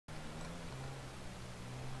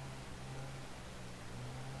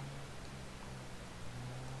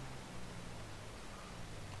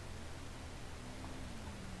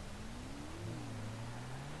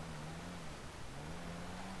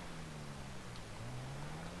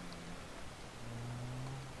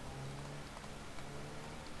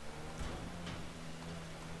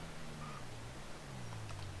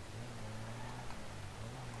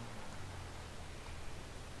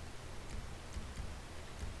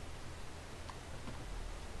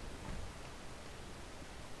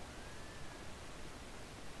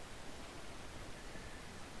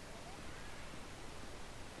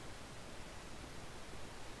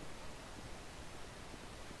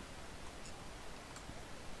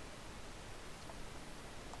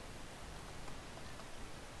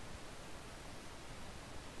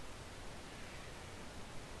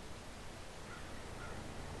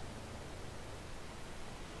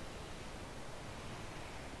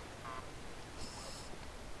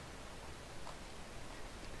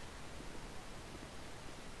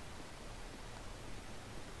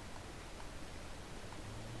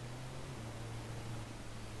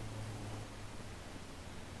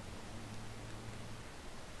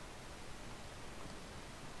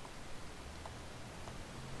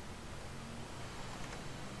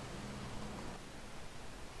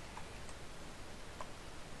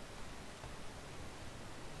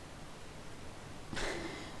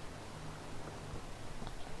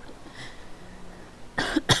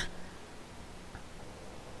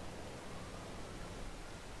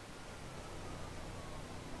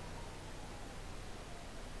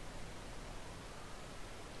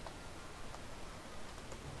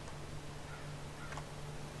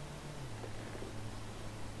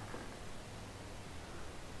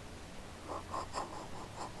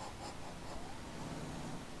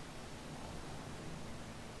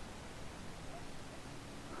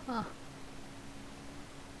Huh.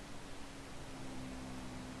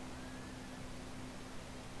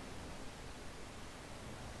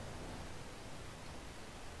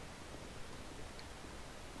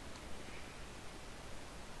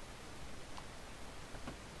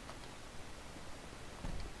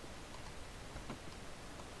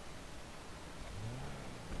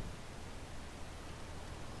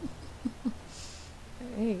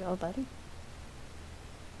 There you go, buddy.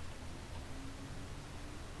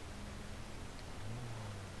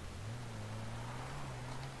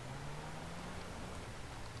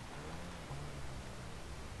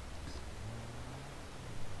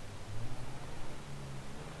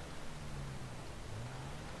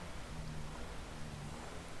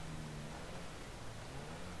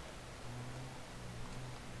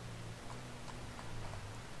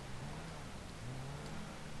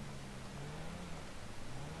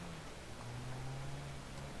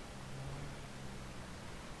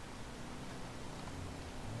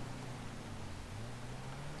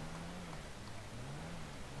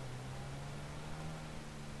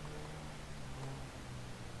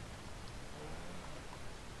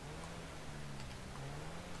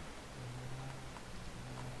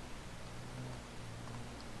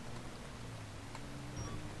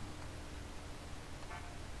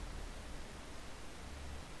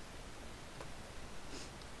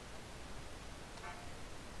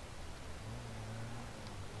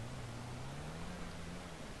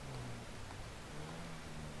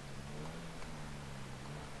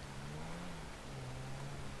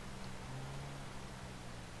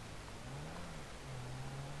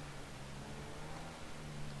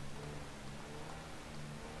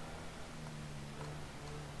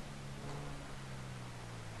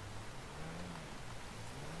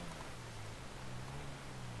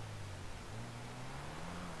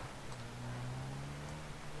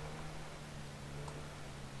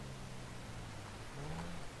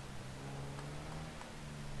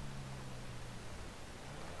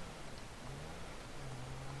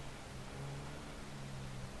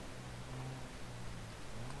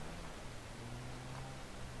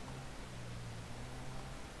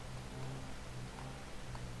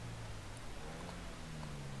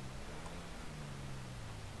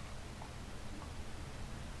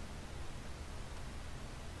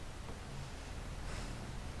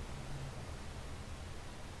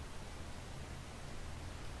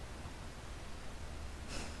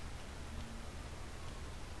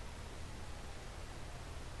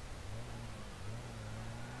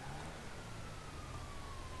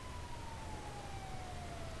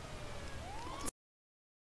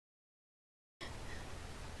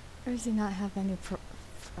 Or does he not have any pro?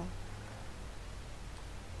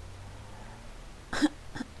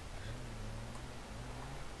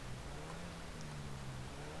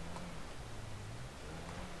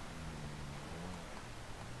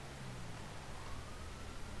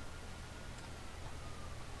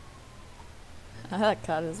 That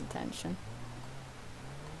caught his attention.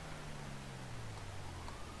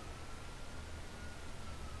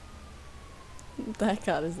 That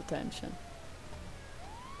caught his attention.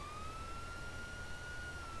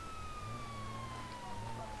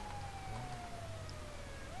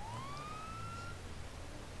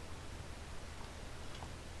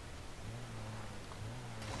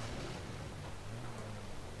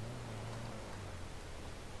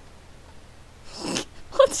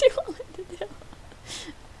 What's he want to do?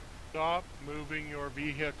 Stop moving your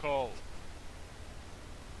vehicle.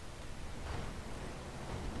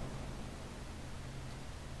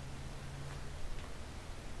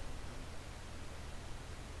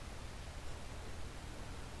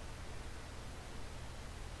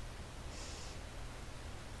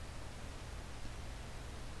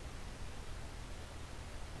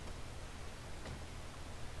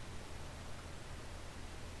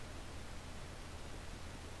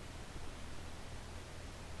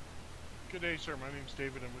 Good day, sir. My name's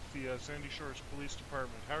David. I'm with the Sandy Shores Police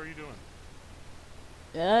Department. How are you doing?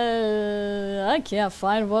 I can't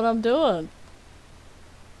find what I'm doing.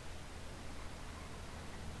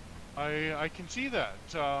 I can see that.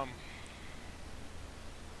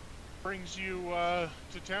 Brings you to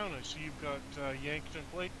town. I see you've got Yankton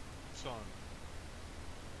plates on.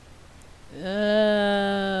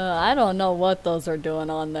 I don't know what those are doing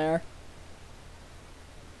on there.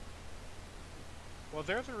 Well,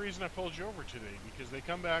 they're the reason I pulled you over today, because they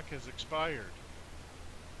come back as expired.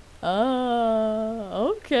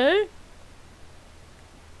 Okay.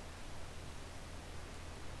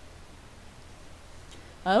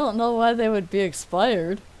 I don't know why they would be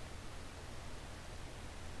expired.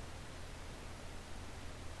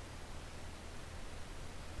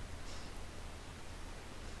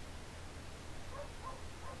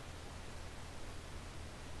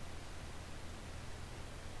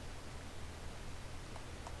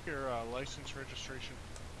 your license registration?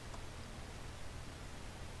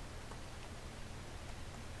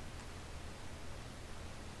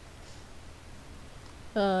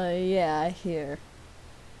 Yeah, here.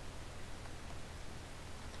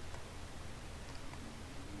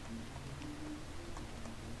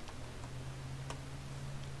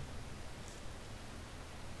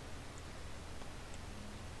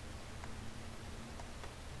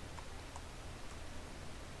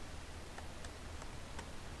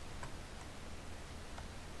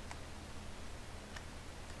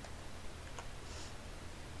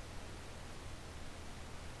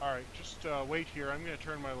 Alright, just wait here. I'm going to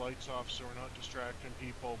turn my lights off so we're not distracting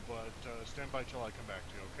people, but stand by till I come back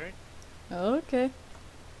to you, okay? Okay.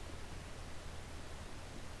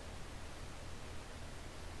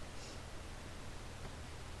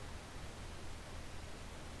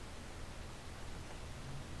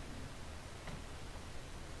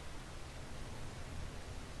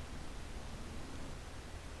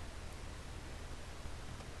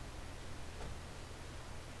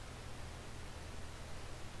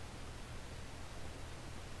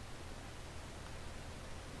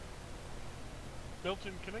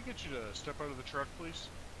 Milton, can I get you to step out of the truck, please?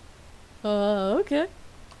 Okay.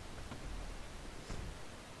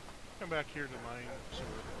 Come back here to mine so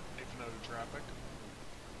we're safe and out of traffic.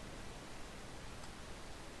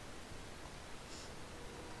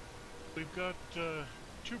 We've got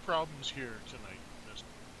two problems here tonight.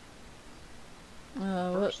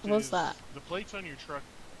 What's that? The plates on your truck.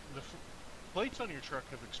 Plates on your truck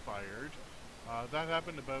have expired. That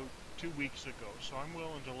happened about 2 weeks ago, so I'm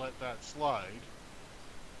willing to let that slide.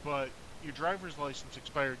 But your driver's license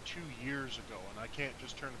expired 2 years ago, and I can't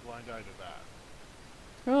just turn a blind eye to that.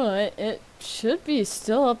 Oh, it should be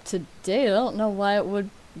still up to date. I don't know why it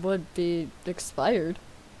would be expired.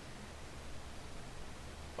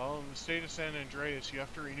 Well, in the state of San Andreas, you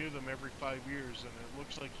have to renew them every 5 years, and it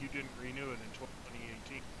looks like you didn't renew it in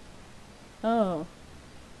 2018. Oh.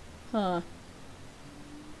 Huh.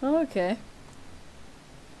 Okay.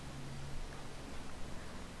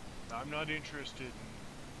 I'm not interested in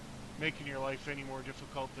making your life any more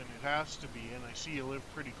difficult than it has to be, and I see you live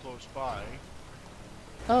pretty close by.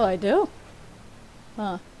 Oh, I do?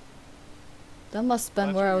 Huh. That must have been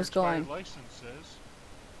That's where what I your was going. expired license says.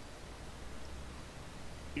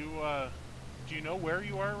 Do you know where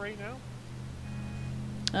you are right now?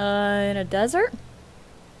 In a desert?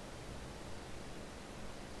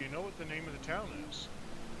 Do you know what the name of the town is?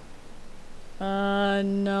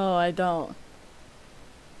 No, I don't.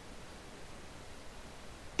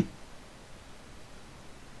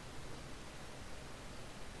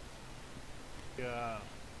 Yeah.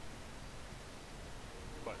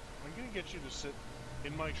 But I'm gonna get you to sit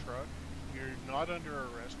in my truck. You're not under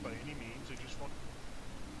arrest by any means. I just want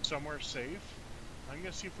somewhere safe. I'm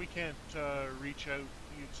gonna see if we can't reach out.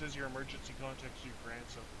 It says your emergency contact is your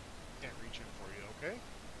grandson. Can't reach him for you, okay?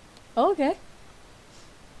 Okay.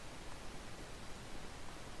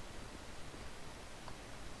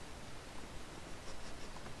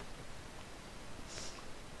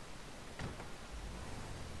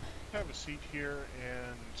 Have a seat here,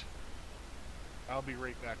 and I'll be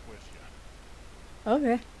right back with you.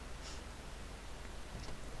 Okay.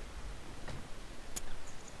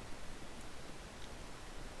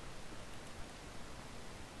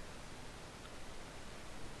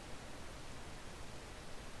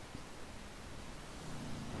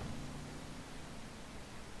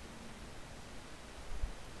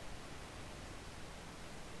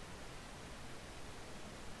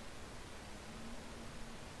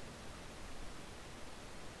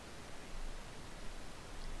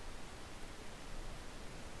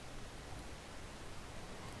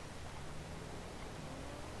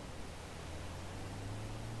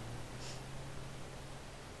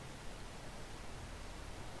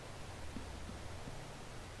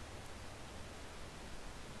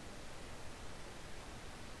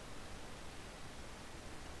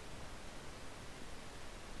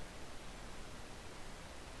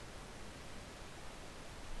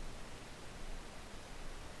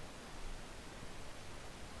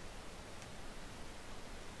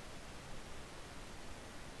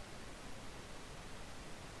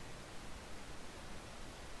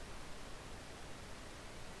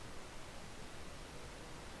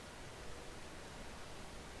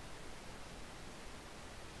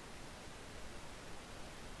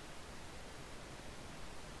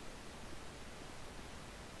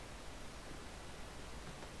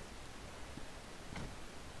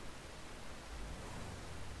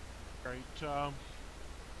 Right,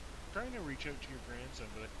 trying to reach out to your grandson,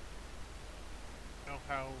 but I don't know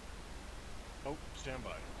how. Oh, stand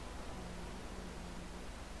by.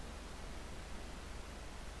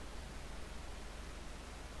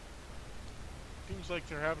 seems like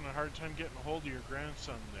they're having a hard time getting a hold of your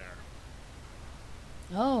grandson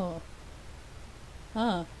there. Oh.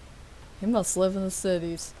 Huh. He must live in the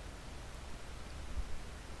cities.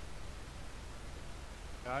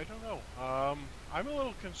 I don't know. I'm a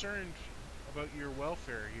little concerned about your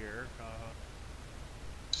welfare here.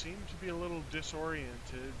 Seem to be a little disoriented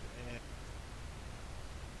and...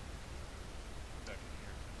 Second here.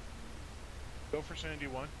 Go for Sandy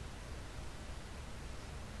 1.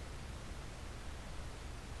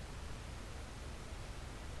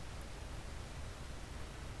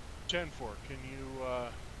 Ten 4, can you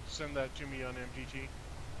send that to me on MGT?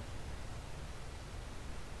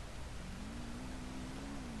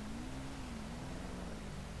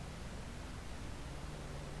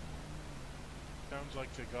 Sounds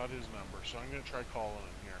like they got his number, so I'm going to try calling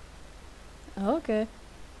him here. Okay.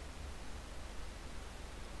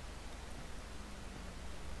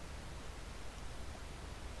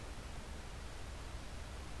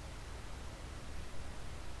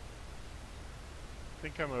 I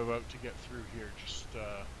think I'm about to get through here. Just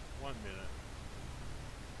 1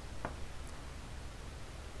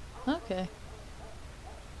 minute. Okay.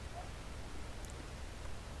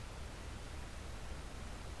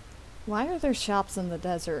 Why are there shops in the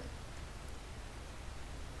desert?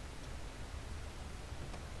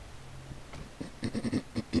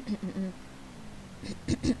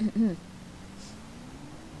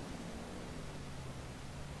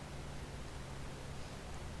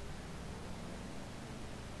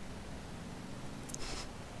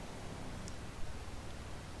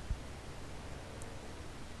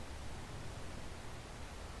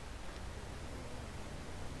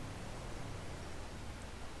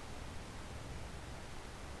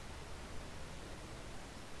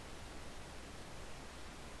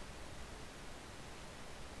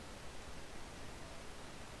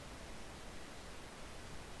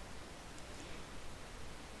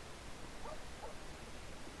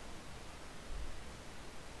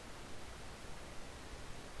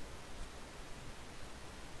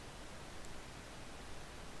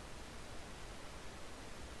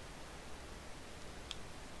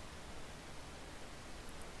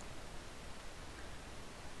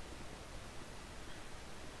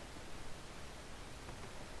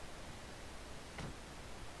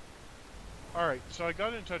 Alright, so I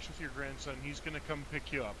got in touch with your grandson. He's going to come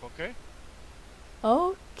pick you up, okay?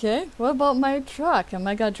 Okay. What about my truck? Am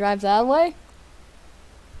I gonna drive that way?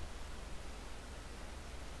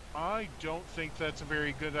 I don't think that's a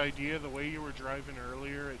very good idea. The way you were driving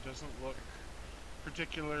earlier, it doesn't look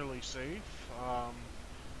particularly safe.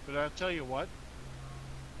 But I'll tell you what,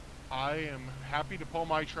 I am happy to pull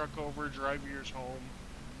my truck over, drive yours home,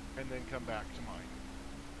 and then come back to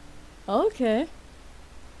mine. Okay.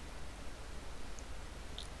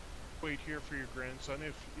 Wait here for your grandson.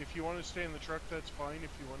 If you want to stay in the truck, that's fine. If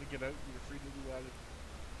you want to get out, you're free to do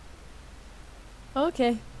that.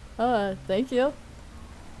 Okay. Thank you.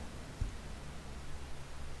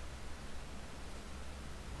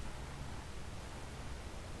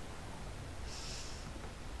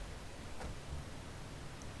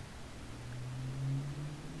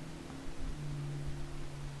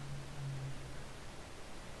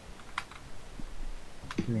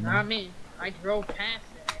 Not me. I drove past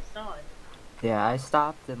it. I saw it. Yeah, I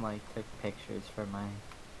stopped and like took pictures for my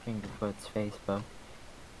Fingerfoot's Facebook.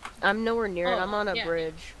 I'm nowhere near it. Oh, I'm on a yeah.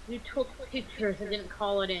 bridge. You took pictures and didn't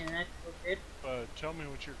call it in. That's so good. Tell me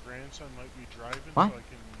what your grandson might be driving What? so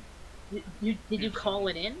I can... Did you call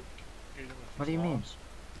it in? What do you mean?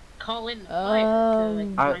 Call in the file to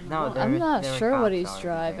like find no, the there I'm were- not there were sure what cops he's already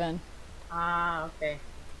there. driving. Ah, okay.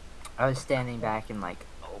 I was standing back and like,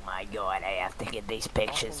 oh my god, I have to get these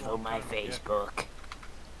pictures for my Facebook.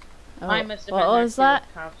 Oh, I must have what been was next that? to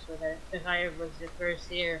the cops with it, because I was the first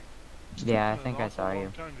here. Yeah, I It's think an I awful saw long you.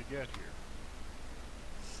 time to get here.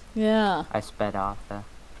 Yeah. I sped off though.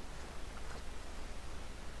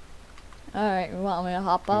 Alright, you want me to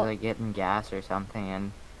hop You were out? like getting gas or something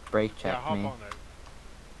and brake Yeah, checked hop me. on out.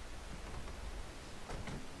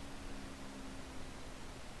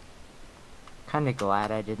 Kinda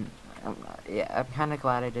glad I didn't. Yeah, I'm kinda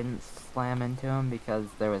glad I didn't slam into him because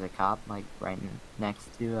there was a cop like right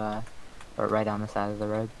next to or right on the side of the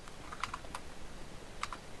road.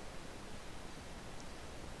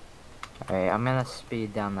 Alright, I'm gonna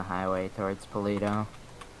speed down the highway towards Polito.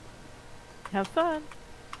 Have fun.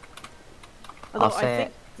 I'll Although I say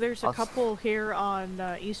think there's a I'll s- couple here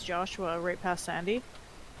on East Joshua, right past Sandy.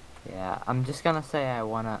 Yeah, I'm just gonna say I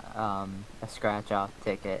want a scratch-off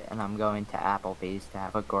ticket, and I'm going to Applebee's to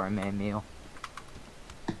have a gourmet meal.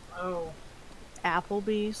 Oh.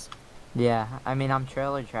 Applebee's. Yeah, I mean I'm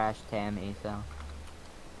trailer trash Tammy, so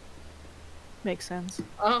Makes sense.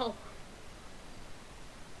 Oh,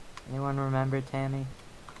 Anyone remember Tammy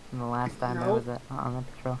from the last time I was on the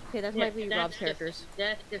patrol? Okay, that yeah, might be Rob's characters.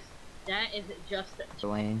 That is just.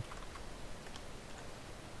 Elaine.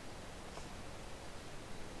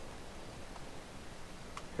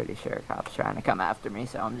 Pretty sure a cop's trying to come after me,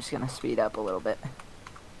 so I'm just gonna speed up a little bit.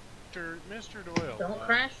 Mr. Doyle. Don't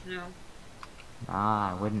crash now.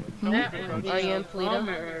 Ah, I wouldn't. That Are would be you a in Toledo?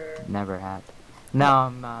 bummer. Never had. No,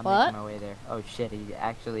 I'm What? making my way there. Oh shit, he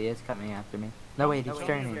actually is coming after me. No wait, he's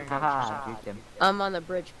turning. Haha, juked him. I'm on the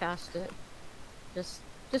bridge past it. Just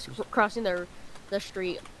crossing the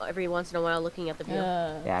street every once in a while, looking at the view.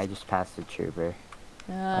 Yeah, I just passed a trooper.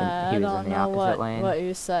 I He was don't in the know opposite lane. what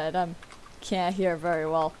you said. I can't hear very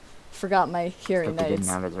well. Forgot my hearing Except he didn't aids.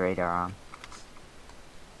 have his radar on.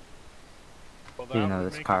 Well, Even that though would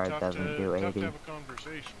this make it car tough doesn't to, do tough 80. to have a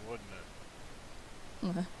conversation,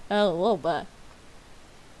 wouldn't it? A little bit.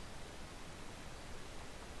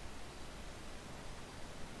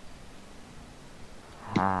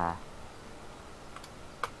 Ah,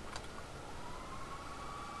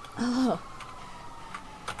 Oh.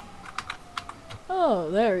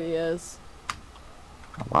 Oh, there he is.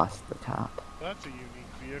 I lost the top. That's a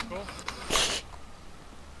unique vehicle.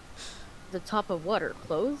 The top of what? Or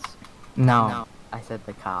clothes? No, I said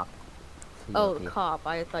the cop. Oh, the COP. cop.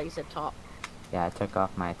 I thought you said top. Yeah, I took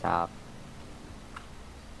off my top.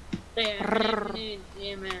 Hey, I need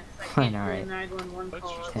EMS. I I can't know, do a right? 911 Let's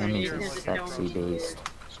call. just Tammy's Here, a like, sexy beast.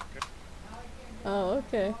 It's okay. Oh,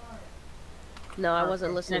 okay. No, I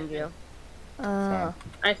wasn't listening to you.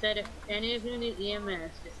 I said if any of you need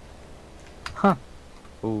EMS, just Huh.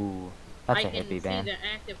 Ooh, that's I a can hippie see band. the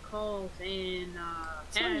active calls in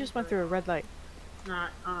Someone just went through a red light.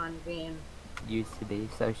 not on van. Used to be,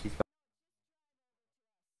 so she's.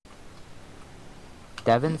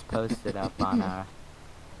 Devin's posted up on I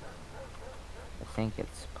think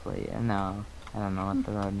it's no, I don't know what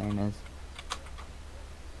the road name is.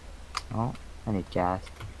 Oh, I need gas.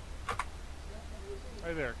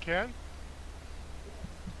 Hi there, Ken.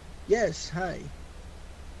 Yes, hi.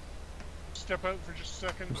 Step out for just a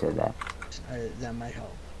second. Who said that? That might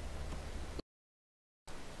help.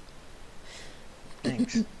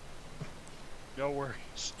 Thanks. No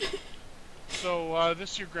worries. So,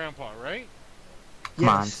 this is your grandpa, right? Come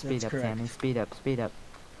on, Yes, speed that's up, correct. Tammy, speed up, speed up.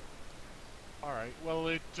 Alright, well,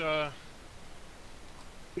 we've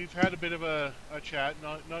had a bit of a chat,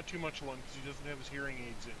 not too much long, because he doesn't have his hearing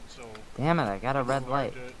aids in, so... Damn it, I got a red it's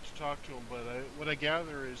hard light. to talk to him, but what I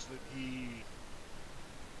gather is that he...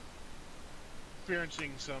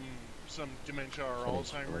 experiencing some dementia or Should've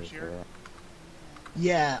just Alzheimer's waited for here. it.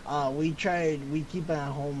 Yeah, we keep him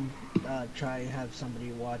at home, try to have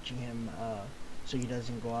somebody watching him, so he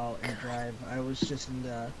doesn't go out and drive. I was just in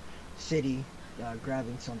the city,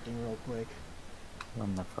 grabbing something real quick.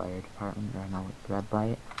 When the fire department ran a red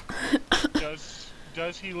light.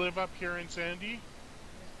 Does he live up here in Sandy?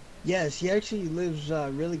 Yes, he actually lives,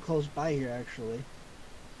 really close by here, actually.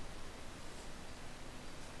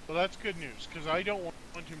 Well, that's good news, because I don't want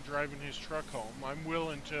him driving his truck home. I'm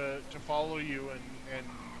willing to follow you and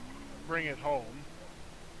bring it home.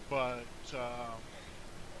 But,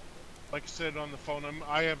 like I said on the phone,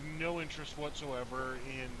 I have no interest whatsoever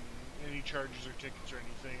in any charges or tickets or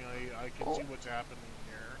anything. I can see what's happening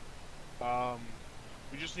here.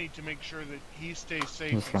 We just need to make sure that he stays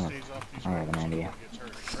safe He's and gonna- stays off these I have roads an and no idea. one gets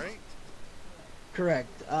hurt, right? Correct.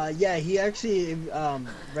 Yeah, he actually,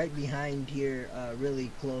 right behind here,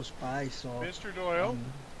 really close by, so... Mr. Doyle,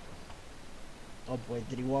 oh boy,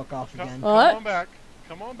 did he walk off again? come What? on back.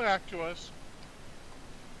 Come on back to us.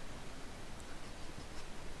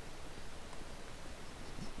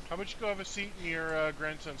 How about you go have a seat in your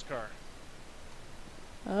grandson's car?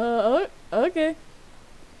 Okay.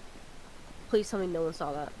 Please tell me no one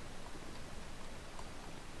saw that.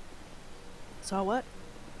 Saw what?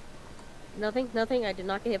 Nothing, nothing. I did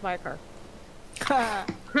not get hit by a car.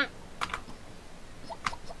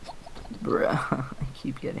 Bruh, I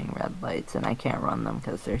keep getting red lights and I can't run them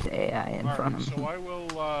because there's AI in front Alright, of me. so I will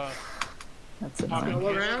That's hop in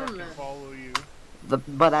annoying. his around truck then. and follow you.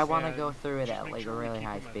 But I want to And go through it just at make like sure a we really keep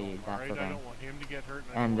high him at speed. home, That's the alright? I thing. don't want him to get hurt,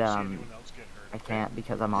 And, and I don't want to see anyone else get hurt. I okay? can't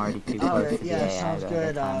because I'm already too close Alright, to the yeah, AI sounds by the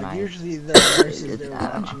good. time I... Usually the nurses, they're I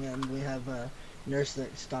don't know. watching him. We have a nurse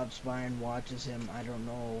that stops by and watches him. I don't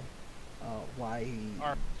know why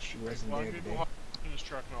Alright, she wasn't well, I'm there going to today. go hop in his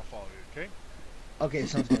truck and I'll follow you, okay? Okay,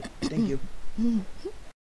 sounds good. Thank you.